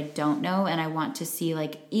much that I don't know, and I want to see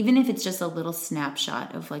like even if it's just a little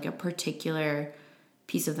snapshot of like a particular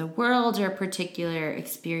piece of the world or a particular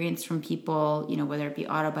experience from people, whether it be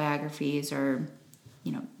autobiographies or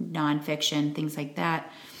nonfiction, things like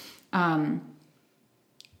that.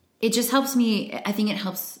 It just helps me. I think it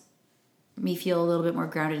helps me feel a little bit more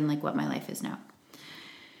grounded in like what my life is now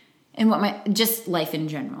and what my just life in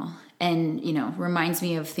general. And, reminds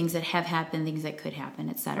me of things that have happened, things that could happen,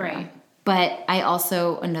 etc. Right. But I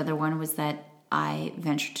also, another one was that I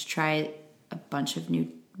ventured to try a bunch of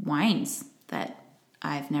new wines that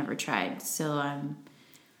I've never tried. So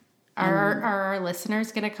are our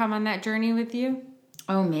listeners going to come on that journey with you?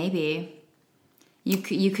 Oh, maybe.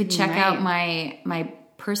 You could check out my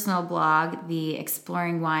personal blog, the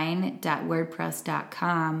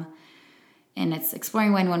exploringwine.wordpress.com, and it's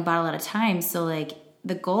exploring wine one bottle at a time. So like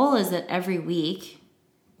the goal is that every week,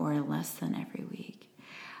 or less than every week,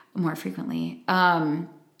 more frequently, to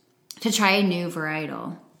try a new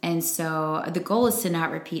varietal. And so the goal is to not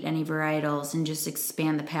repeat any varietals and just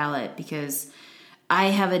expand the palate, because I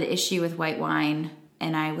have an issue with white wine.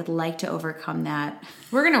 And I would like to overcome that.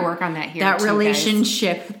 We're going to work on that here. That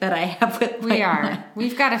relationship that I have with wine.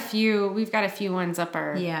 We've got a few ones up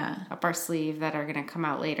our sleeve that are going to come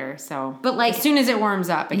out later. So, but like as soon as it warms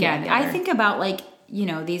up again, I think about like,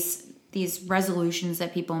 these resolutions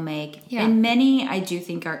that people make, and many I do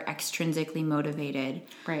think are extrinsically motivated.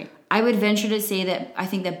 Right. I would venture to say that I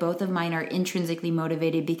think that both of mine are intrinsically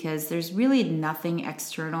motivated, because there's really nothing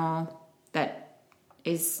external that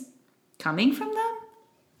is coming from them.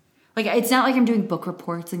 Like, it's not like I'm doing book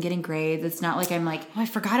reports and getting grades. It's not like I'm like... Oh, I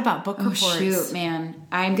forgot about book reports. Oh, shoot, man.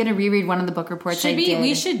 I'm going to reread one of the book reports I did.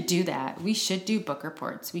 We should do that. We should do book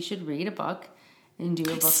reports. We should read a book and do a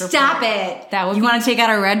book report. Stop it! You want to take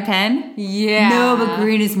out a red pen? Yeah. No, but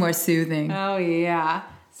green is more soothing. Oh, yeah.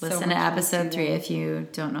 Listen to episode 3 if you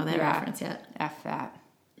don't know that reference yet. F that.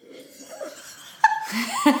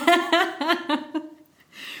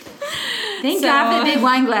 Thank God for the big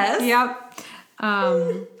wine glass. Yep.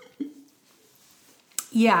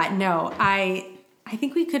 Yeah, no, I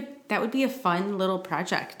think that would be a fun little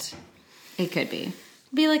project. It could be.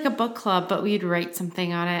 Be like a book club, but we'd write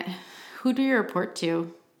something on it. Who do you report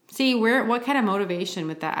to? See, what kind of motivation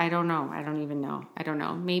with that? I don't know. I don't even know. I don't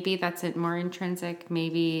know. Maybe that's it more intrinsic.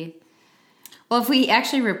 Maybe. Well, if we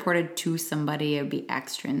actually reported to somebody, it would be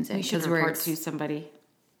extrinsic. We should report to somebody.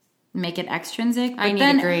 Make it extrinsic. I need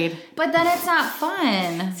a grade. But then it's not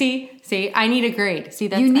fun. See, I need a grade. See,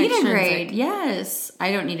 that's you need extrinsic. a grade. Yes,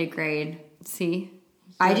 I don't need a grade. See,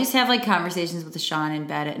 I just have like conversations with Sean in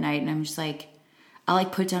bed at night, and I'm just like, I'll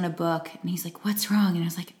like put down a book, and he's like, "What's wrong?" And I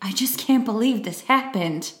was like, "I just can't believe this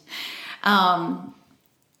happened."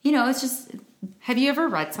 It's just. Have you ever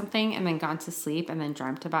read something and then gone to sleep and then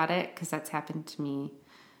dreamt about it? Because that's happened to me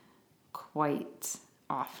quite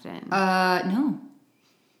often. No.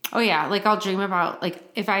 Oh yeah, like I'll dream about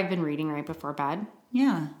like if I've been reading right before bed.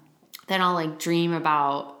 Yeah. Then I'll like dream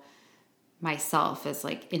about myself as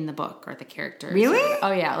like in the book or the characters. Really?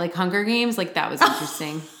 Oh yeah, like Hunger Games. Like that was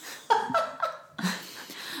interesting.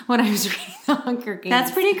 When I was reading the Hunger Games.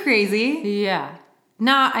 That's pretty crazy. Yeah.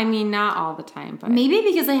 Not all the time, but maybe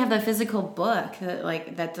because I have the physical book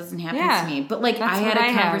that doesn't happen to me. But like I had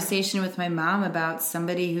a conversation with my mom about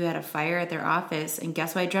somebody who had a fire at their office, and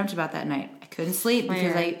guess what I dreamt about that night? I couldn't sleep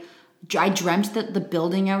because I dreamt that the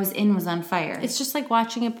building I was in was on fire. It's just like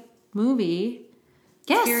watching a movie.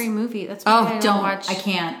 Yes. Scary movie. That's why I don't watch. I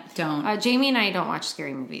can't. Don't. Jamie and I don't watch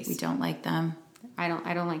scary movies. We don't like them. I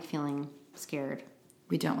don't like feeling scared.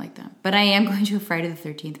 We don't like them. But I am going to a Friday the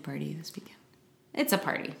 13th party this weekend. It's a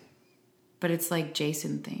party. But it's like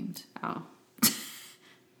Jason themed. Oh.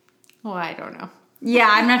 Well, I don't know. Yeah,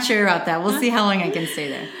 I'm not sure about that. We'll see how long I can stay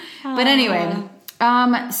there. But anyway,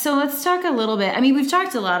 so let's talk a little bit. I mean, we've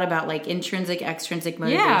talked a lot about like intrinsic, extrinsic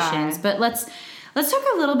motivations, but let's talk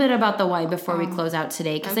a little bit about the why before we close out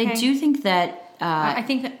today, because I do think that I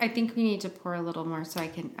think we need to pour a little more so I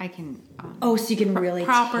can. So you can really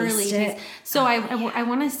properly taste it. So I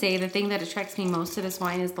want to say the thing that attracts me most to this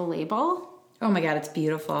wine is the label. Oh my God, it's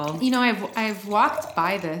beautiful. You know, I've walked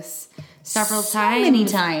by this several times. Many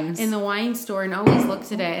times. In the wine store and always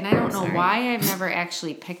looked at it. And I don't know why I've never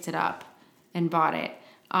actually picked it up and bought it.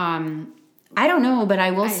 I don't know, but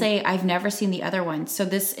I will say I've never seen the other one. So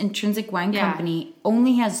this Intrinsic Wine Company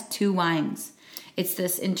only has 2 wines. It's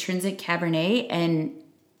this Intrinsic Cabernet and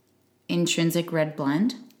Intrinsic Red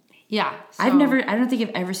Blend. Yeah. So, I don't think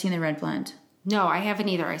I've ever seen the Red Blend. No, I haven't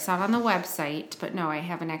either. I saw it on the website, but no, I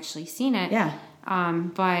haven't actually seen it. Yeah.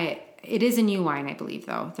 But it is a new wine, I believe,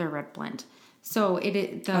 though. They're Red Blend. So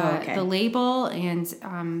the label,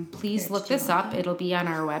 and please look this up. It'll be on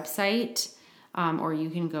our website, or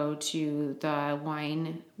you can go to the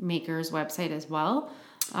winemaker's website as well.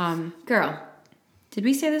 Girl, did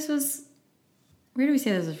we say this was... Where did we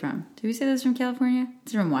say this was from? Did we say this was from California?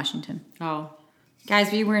 It's from Washington. Oh.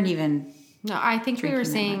 Guys, we weren't even... No, I think we were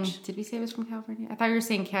saying... Did we say it was from California? I thought we were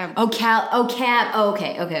saying Cab. Oh, Cab. Oh,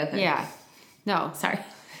 okay. Yeah. No. Sorry.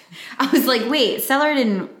 I was like, wait, cellared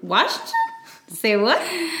in Washington? Say what?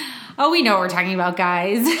 Oh, we know what we're talking about,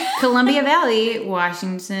 guys. Columbia Valley,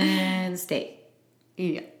 Washington State.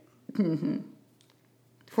 Yeah.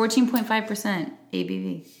 14.5%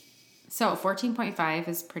 ABV. So 14.5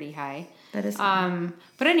 is pretty high. That is.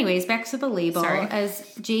 But anyways, back to the label. Sorry.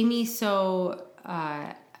 As Jamie so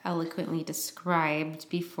eloquently described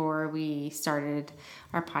before we started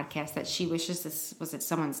our podcast, that she wishes this was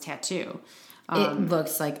someone's tattoo. It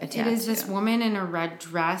looks like a tattoo. It is this woman in a red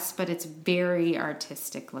dress, but it's very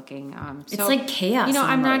artistic looking. It's like chaos. You know,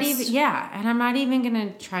 almost. I'm not even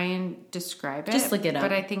gonna try and describe it. Just look it up.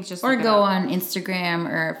 But I think or go on Instagram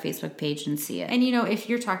or our Facebook page and see it. And you know, if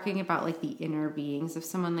you're talking about like the inner beings of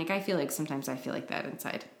someone, like sometimes I feel like that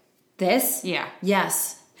inside. This? Yeah.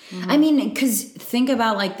 Yes. Mm-hmm. I mean, because think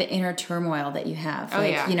about like the inner turmoil that you have.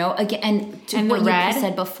 Like, you know, again, and what you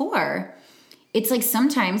said before, it's like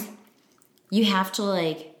sometimes you have to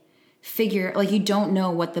like figure, like you don't know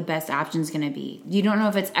what the best option is going to be. You don't know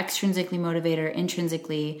if it's extrinsically motivated or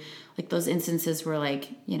intrinsically. Like those instances where like,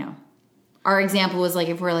 you know, our example was like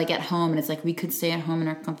if we're like at home and it's like we could stay at home in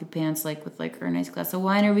our comfy pants like with like our nice glass of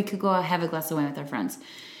wine, or we could go out have a glass of wine with our friends.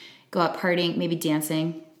 Go out partying, maybe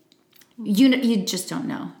dancing. You just don't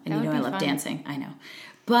know. And you know I love dancing. I know.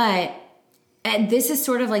 But this is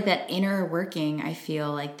sort of like that inner working, I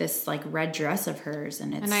feel, like this like red dress of hers.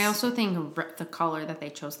 And I also think the color that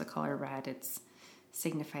they chose, the color red, it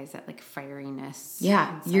signifies that like fieriness.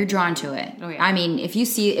 Yeah, you're drawn to it. Oh yeah. I mean, if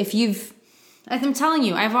you've As I'm telling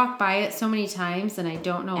you, I've walked by it so many times, and I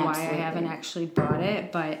don't know why I haven't actually bought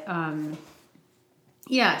it. But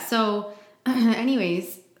yeah. So,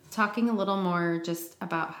 anyways, talking a little more just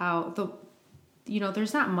about how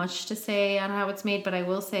there's not much to say on how it's made, but I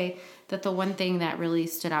will say that the one thing that really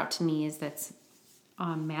stood out to me is that's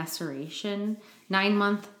maceration,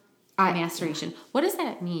 9-month maceration. What does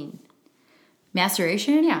that mean?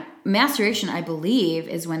 Maceration? Yeah. Maceration, I believe,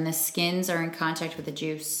 is when the skins are in contact with the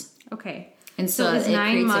juice. Okay. And so is it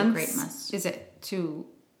 9 creates months, a great must. Is it too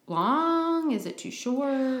long? Is it too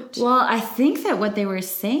short? Well, I think that what they were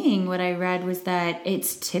saying, what I read, was that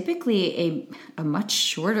it's typically a much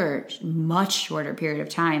shorter period of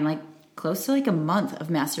time, like close to like a month of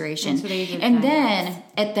maceration. And then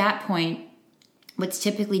at that point, what's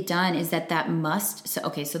typically done is that must. So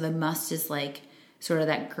the must is like sort of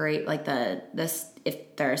that grape, like the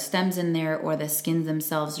if there are stems in there or the skins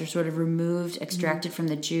themselves are sort of removed, extracted from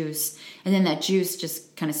the juice, and then that juice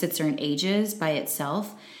just kind of sits there and ages by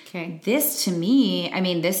itself. Okay. This, to me, I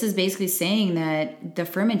mean, this is basically saying that the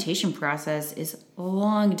fermentation process is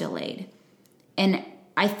long delayed. And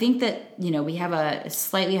I think that, we have a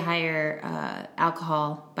slightly higher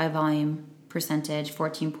alcohol by volume percentage,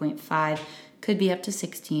 14.5, could be up to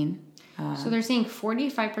 16. So they're saying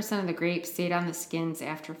 45% of the grapes stayed on the skins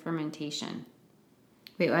after fermentation.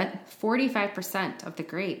 Wait, what? 45% of the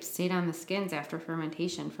grapes stayed on the skins after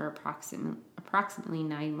fermentation for approximately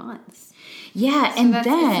 9 months. Yeah, so it's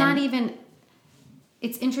not even.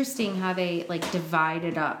 It's interesting how they divide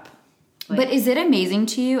it up. But is it amazing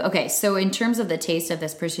to you? Okay, so in terms of the taste of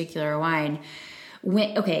this particular wine,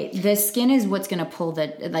 the skin is what's going to pull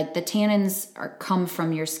the tannins come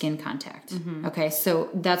from your skin contact. Mm-hmm. Okay,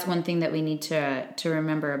 so that's one thing that we need to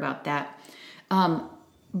remember about that.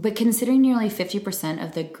 But considering nearly 50%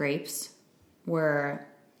 of the grapes were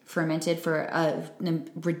fermented for a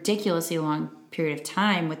ridiculously long period of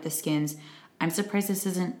time with the skins, I'm surprised this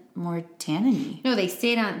isn't more tanniny. No, they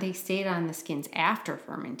stayed on the skins after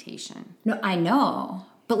fermentation. No, I know.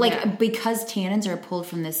 But because tannins are pulled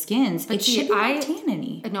from the skins, it should be more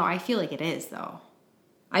tanniny. No, I feel like it is though.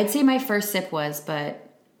 I'd say my first sip was,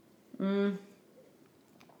 but to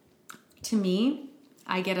me,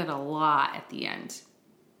 I get it a lot at the end.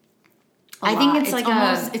 I think it's like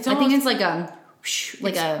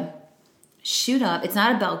a shoot up. It's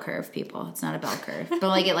not a bell curve, people. It's not a bell curve.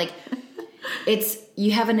 But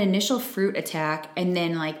you have an initial fruit attack, and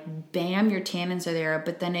then bam, your tannins are there.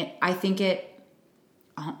 But then I think it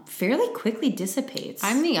fairly quickly dissipates.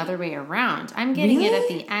 I'm the other way around. I'm getting it at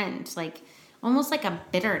the end, almost like a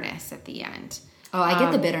bitterness at the end. Oh, I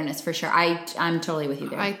get the bitterness for sure. I'm totally with you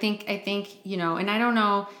there. I think and I don't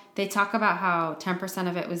know. They talk about how 10%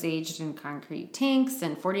 of it was aged in concrete tanks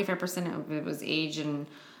and 45% of it was aged in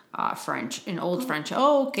old French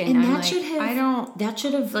oak, and that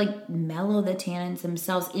should have mellowed the tannins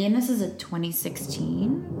themselves. And this is a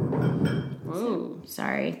 2016. Ooh,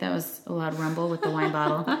 sorry, that was a loud rumble with the wine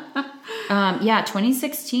bottle.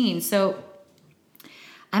 2016. So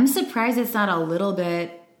I'm surprised it's not a little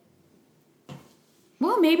bit.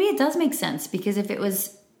 Well, maybe it does make sense, because if it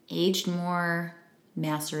was aged more,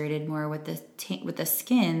 macerated more with the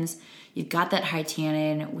skins, you've got that high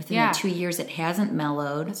tannin. Within the 2 years, it hasn't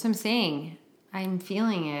mellowed. That's what I'm saying. I'm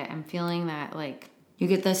feeling it. I'm feeling that you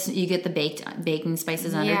get this. You get the baking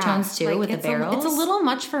spices undertones too with the barrels. It's a little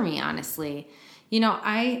much for me, honestly.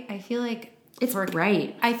 I feel like it's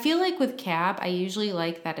bright. I feel like with Cab, I usually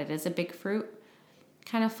like that it is a big fruit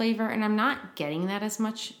kind of flavor, and I'm not getting that as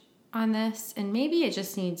much on this. And maybe it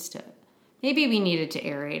just needs to. Maybe we needed to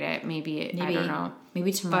aerate it. Maybe I don't know.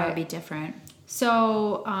 Maybe tomorrow will be different.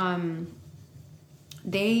 So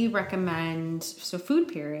they recommend food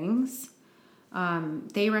pairings.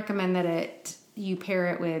 They recommend that you pair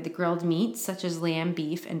it with grilled meats such as lamb,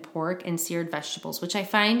 beef, and pork, and seared vegetables, which I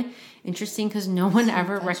find interesting because no one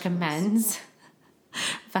ever recommends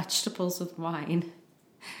vegetables with wine.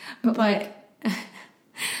 But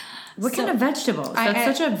what kind of vegetables?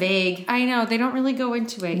 That's such a vague. I know, they don't really go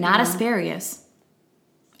into it. Not asparagus.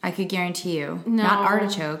 I could guarantee you. No. Not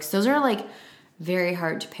artichokes. Those are very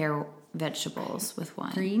hard to pair vegetables with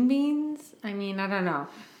wine. Green beans? I mean, I don't know.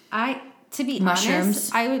 To be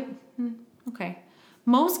mushrooms. Honest, I would. Okay.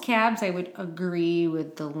 Most Cabs, I would agree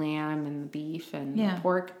with the lamb and the beef and the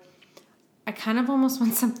pork. I kind of almost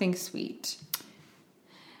want something sweet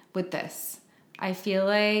with this. I feel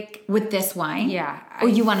like... With this wine? Yeah.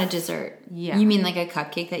 You want a dessert? Yeah. You mean like a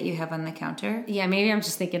cupcake that you have on the counter? Yeah, maybe I'm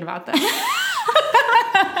just thinking about that.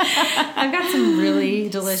 I've got some really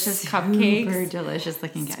delicious cupcakes. Super delicious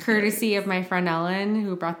looking cupcakes. Courtesy of my friend Ellen,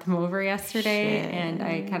 who brought them over yesterday, and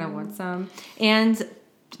I kind of want some. And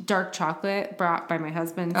dark chocolate brought by my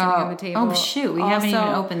husband sitting on the table. Oh shoot, we haven't even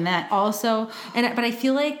opened that. Also, but I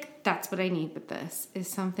feel like that's what I need with this is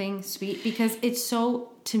something sweet because it's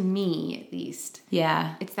so, to me at least.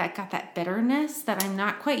 Yeah. It's got that bitterness that I'm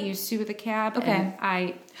not quite used to with a cab. Okay. And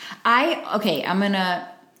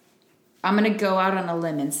I'm gonna go out on a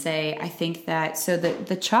limb and say I think that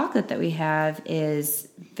the chocolate that we have is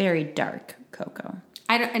very dark cocoa.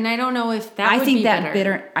 I don't know if that would be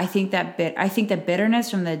bitter. I think that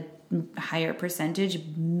bitterness from the higher percentage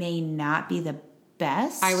may not be the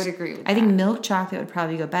best. I would agree with that. I think milk chocolate would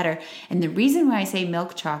probably go better. And the reason why I say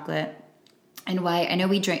milk chocolate and why I know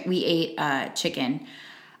we ate chicken,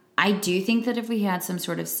 I do think that if we had some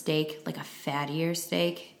sort of steak, like a fattier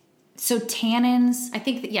steak, so tannins. I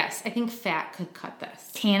think fat could cut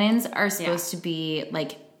this. Tannins are supposed to be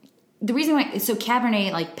like the reason why. So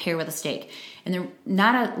Cabernet like pair with a steak, and they're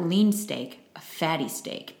not a lean steak, a fatty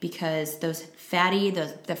steak, because those fatty,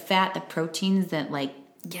 the fat, the proteins that like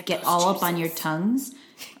get all up on your tongues.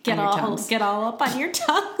 Get all up on your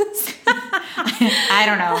tongues. I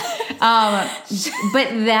don't know.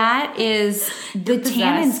 But that is the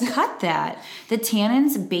tannins cut that. The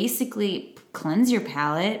tannins basically cleanse your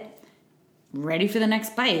palate, ready for the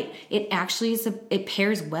next bite. It actually it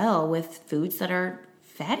pairs well with foods that are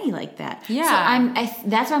fatty like that. Yeah. So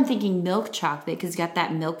that's why I'm thinking milk chocolate because it's got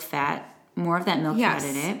that milk fat, more of that milk fat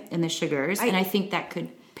in it, and the sugars, and I think that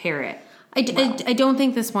could pair it. I don't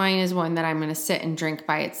think this wine is one that I'm going to sit and drink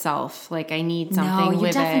by itself. Like I need something with it. No,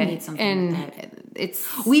 you definitely need something with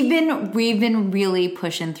it. We've been really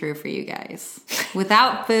pushing through for you guys.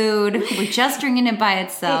 Without food, we're just drinking it by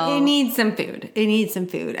itself. It needs some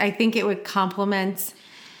food. I think it would complement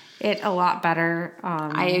it a lot better.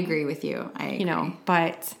 I agree with you.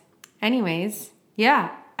 But anyways,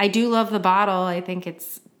 yeah, I do love the bottle. I think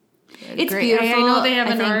it's great. Beautiful. I know they have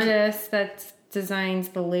an artist that designs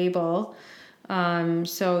the label.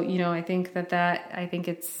 So, I think I think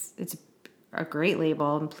it's a great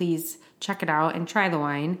label, and please check it out and try the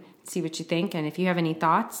wine, see what you think. And if you have any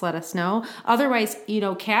thoughts, let us know. Otherwise,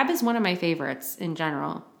 Cab is one of my favorites in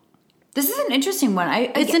general. This is an interesting one.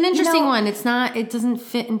 It's an interesting one. It's not, it doesn't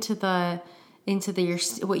fit into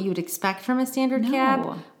what you would expect from a standard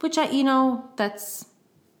cab, which I guess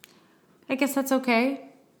that's okay.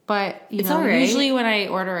 But, it's all right. Usually when I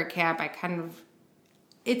order a cab,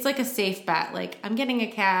 it's like a safe bet. Like, I'm getting a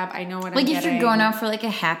cab. I know what I'm getting. Like, if you're going out for, like, a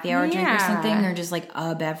happy hour drink or something, or just, like,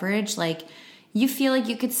 a beverage, like, you feel like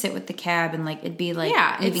you could sit with the cab and, like, it'd be, like,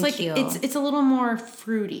 even keel. It's a little more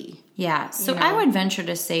fruity. Yeah. So I would venture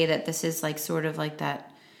to say that this is, like, sort of like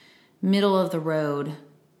that middle of the road.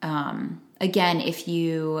 Again, if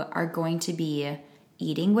you are going to be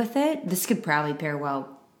eating with it, this could probably pair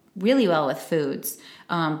really well with foods,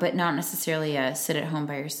 but not necessarily a sit at home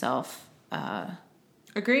by yourself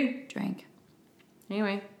Agree. drink.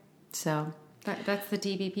 Anyway, so that's the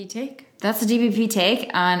DBP take. That's the DBP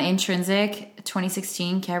take on Intrinsic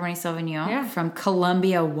 2016 Cabernet Sauvignon from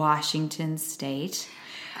Columbia, Washington State.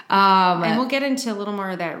 And we'll get into a little more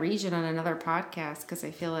of that region on another podcast because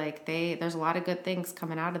I feel like there's a lot of good things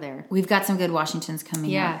coming out of there. We've got some good Washingtons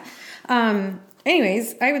coming up.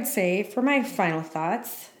 Anyways, I would say for my final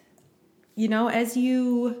thoughts, as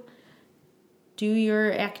you do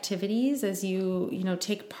your activities, as you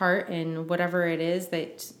take part in whatever it is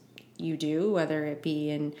that you do, whether it be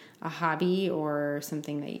in a hobby or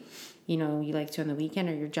something that you like to on the weekend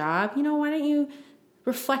or your job, why don't you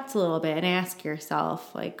reflect a little bit and ask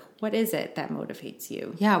yourself, like, what is it that motivates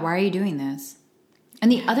you? Yeah, why are you doing this?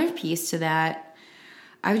 And the other piece to that,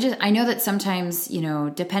 I know that sometimes,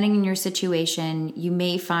 depending on your situation, you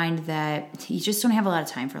may find that you just don't have a lot of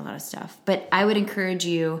time for a lot of stuff. But I would encourage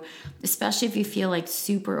you, especially if you feel like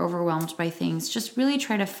super overwhelmed by things, just really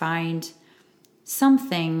try to find some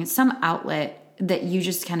outlet that you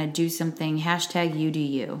just kind of do something, #you do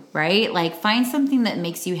you, right? Like find something that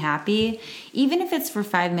makes you happy, even if it's for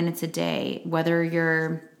 5 minutes a day, whether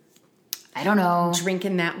you're, I don't know,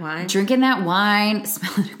 drinking that wine,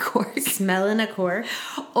 smelling a cork,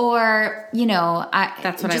 or,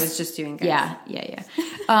 that's what I was just doing, guys.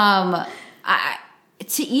 Yeah.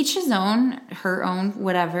 To each his own, her own,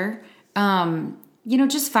 whatever.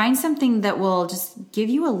 Just find something that will just give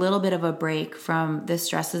you a little bit of a break from the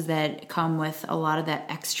stresses that come with a lot of that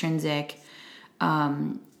extrinsic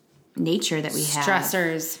nature that we have.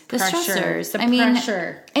 Stressors.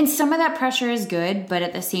 Pressure. And some of that pressure is good, but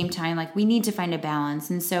at the same time, like, we need to find a balance.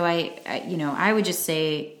 And so I would just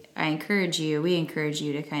say, we encourage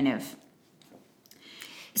you to kind of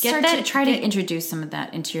try to introduce some of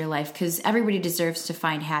that into your life, because everybody deserves to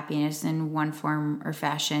find happiness in one form or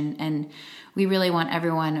fashion, and we really want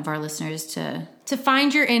every one of our listeners to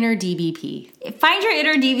find your inner DBP. Find your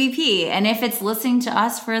inner DBP, and if it's listening to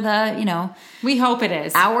us for the, we hope it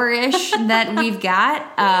is hour-ish that we've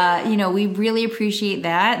got, we really appreciate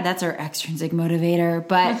that. That's our extrinsic motivator,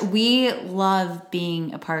 but we love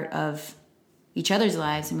being a part of each other's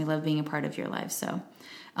lives, and we love being a part of your lives. So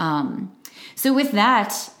with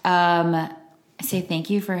that, I say thank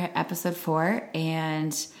you for episode 4,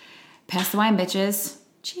 and pass the wine, bitches.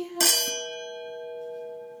 Cheers.